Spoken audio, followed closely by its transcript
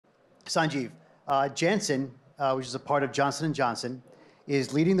Sanjeev, Janssen, which is a part of Johnson & Johnson,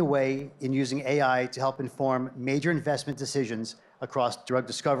 is leading the way in using AI to help inform major investment decisions across drug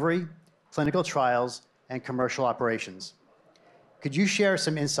discovery, clinical trials, and commercial operations. Could you share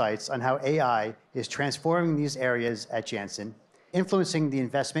some insights on how AI is transforming these areas at Janssen, influencing the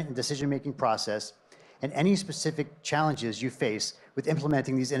investment and decision-making process, and any specific challenges you face with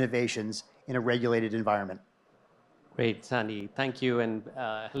implementing these innovations in a regulated environment? Great, Sandy. Thank you, and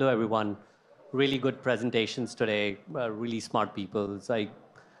hello, everyone. Really good presentations today, really smart people. I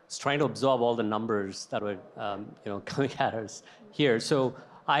was trying to absorb all the numbers that were coming at us here. So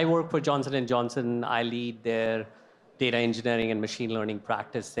I work for Johnson & Johnson. I lead their data engineering and machine learning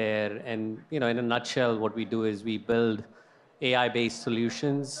practice there. And in a nutshell, what we do is we build AI-based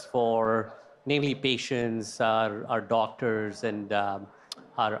solutions for namely patients, our doctors, and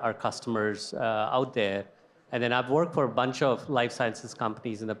our customers out there. And then I've worked for a bunch of life sciences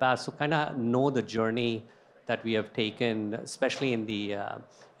companies in the past, so kind of know the journey that we have taken, especially in the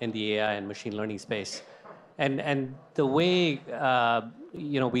AI and machine learning space. And the way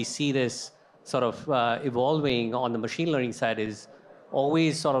we see this sort of evolving on the machine learning side is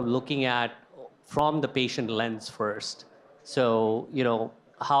always sort of looking at from the patient lens first. So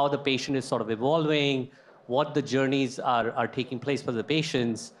how the patient is sort of evolving, what the journeys are taking place for the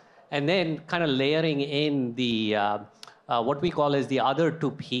patients, and then kind of layering in the what we call as the other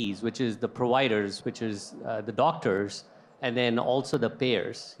two Ps, which is the providers, which is the doctors, and then also the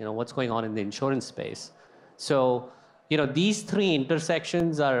payers, what's going on in the insurance space. So these three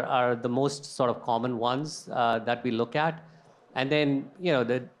intersections are the most sort of common ones that we look at. And then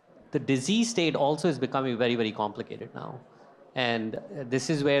the disease state also is becoming very, very complicated now. And this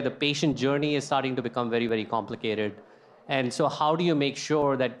is where the patient journey is starting to become very, very complicated. And so how do you make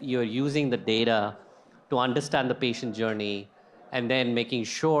sure that you're using the data to understand the patient journey, and then making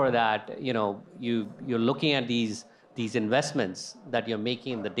sure that you're looking at these investments that you're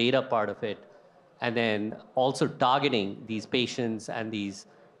making in the data part of it, and then also targeting these patients and these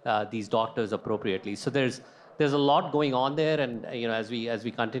doctors appropriately. So there's a lot going on there, and as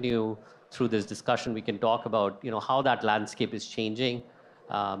we continue through this discussion, we can talk about how that landscape is changing,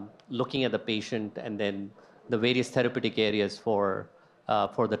 looking at the patient, and then the various therapeutic areas for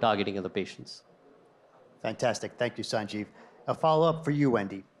the targeting of the patients. Fantastic. Thank you, Sanjeev. A follow-up for you,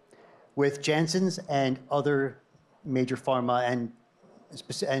 Wendy. With Janssen's and other major pharma and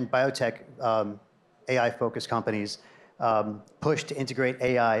biotech AI-focused companies push to integrate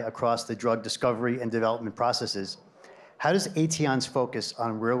AI across the drug discovery and development processes, how does 𝐒𝐞𝐫𝐢𝐞𝐬's focus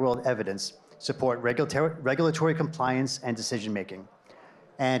on real-world evidence support regulatory compliance and decision-making?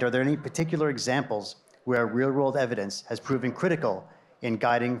 And are there any particular examples where real-world evidence has proven critical in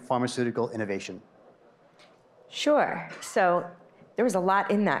guiding pharmaceutical innovation? Sure. So there was a lot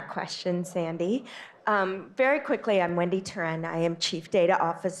in that question, Sandy. Very quickly, I'm Wendy Turen. I am Chief Data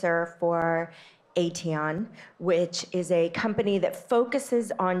Officer for 𝐒𝐞𝐫𝐢𝐞𝐬, which is a company that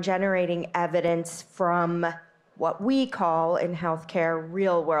focuses on generating evidence from what we call in healthcare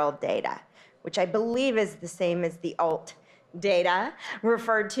real-world data, which I believe is the same as the alt data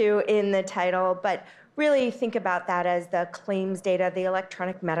referred to in the title, but really think about that as the claims data, the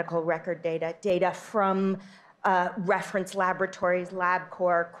electronic medical record data, data from reference laboratories,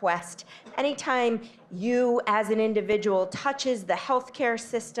 LabCorp, Quest. Anytime you as an individual touches the healthcare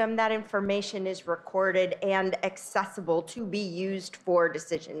system, that information is recorded and accessible to be used for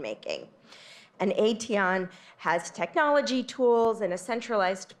decision making. And 𝐒𝐞𝐫𝐢𝐞𝐬 has technology tools and a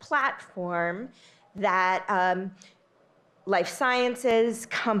centralized platform that life sciences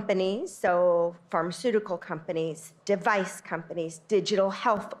companies, so pharmaceutical companies, device companies, digital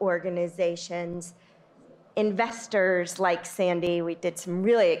health organizations, investors like Sandy, we did some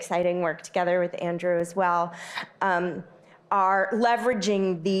really exciting work together with Andrew as well, are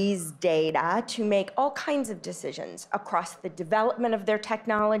leveraging these data to make all kinds of decisions across the development of their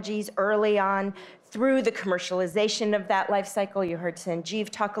technologies early on through the commercialization of that life cycle. You heard Sanjeev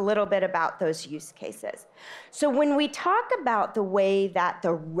talk a little bit about those use cases. So when we talk about the way that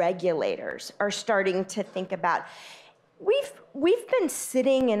the regulators are starting to think about, we've been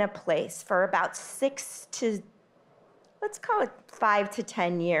sitting in a place for about 5 to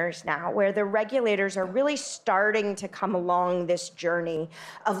 10 years now, where the regulators are really starting to come along this journey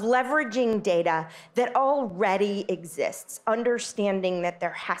of leveraging data that already exists, understanding that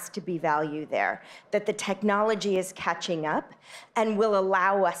there has to be value there, that the technology is catching up and will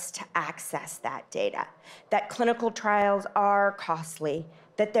allow us to access that data, that clinical trials are costly,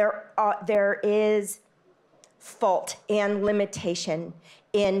 that there is fault and limitation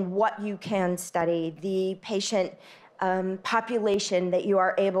in what you can study. The patient population that you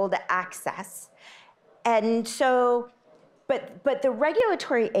are able to access. And so, but the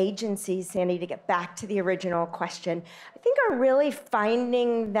regulatory agencies, Sandy, to get back to the original question, I think are really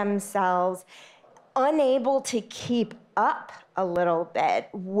finding themselves unable to keep up a little bit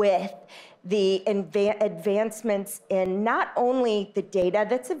with the advancements in not only the data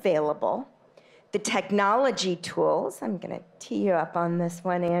that's available, the technology tools, I'm going to tee you up on this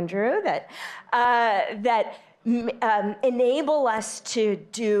one, Andrew, that enable us to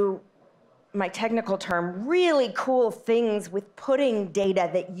do, my technical term, really cool things with putting data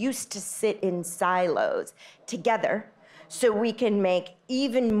that used to sit in silos together so we can make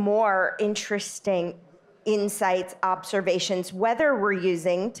even more interesting insights, observations, whether we're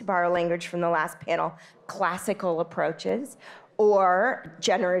using, to borrow language from the last panel, classical approaches or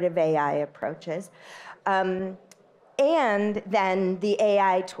generative AI approaches. And then the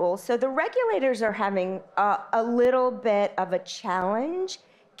AI tools. So the regulators are having a little bit of a challenge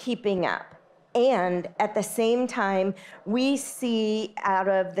keeping up. And at the same time, we see out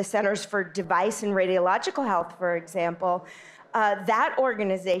of the Centers for Device and Radiological Health, for example, that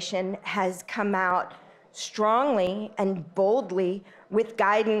organization has come out strongly and boldly with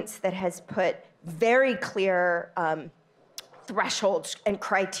guidance that has put very clear thresholds and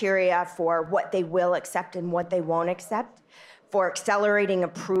criteria for what they will accept and what they won't accept, for accelerating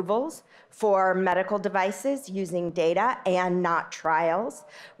approvals for medical devices using data and not trials.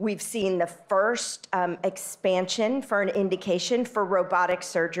 We've seen the first expansion for an indication for robotic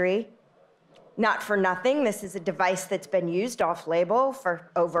surgery. Not for nothing, this is a device that's been used off-label for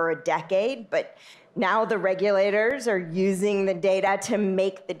over a decade, but now the regulators are using the data to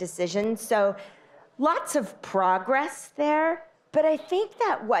make the decisions. So lots of progress there. But I think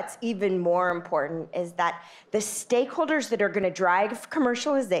that what's even more important is that the stakeholders that are going to drive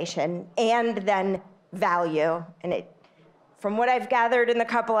commercialization and then value, and from what I've gathered in the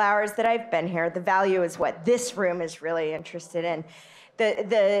couple hours that I've been here, the value is what this room is really interested in.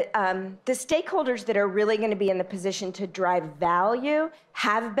 The stakeholders that are really going to be in the position to drive value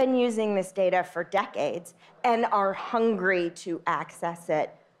have been using this data for decades and are hungry to access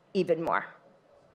it even more.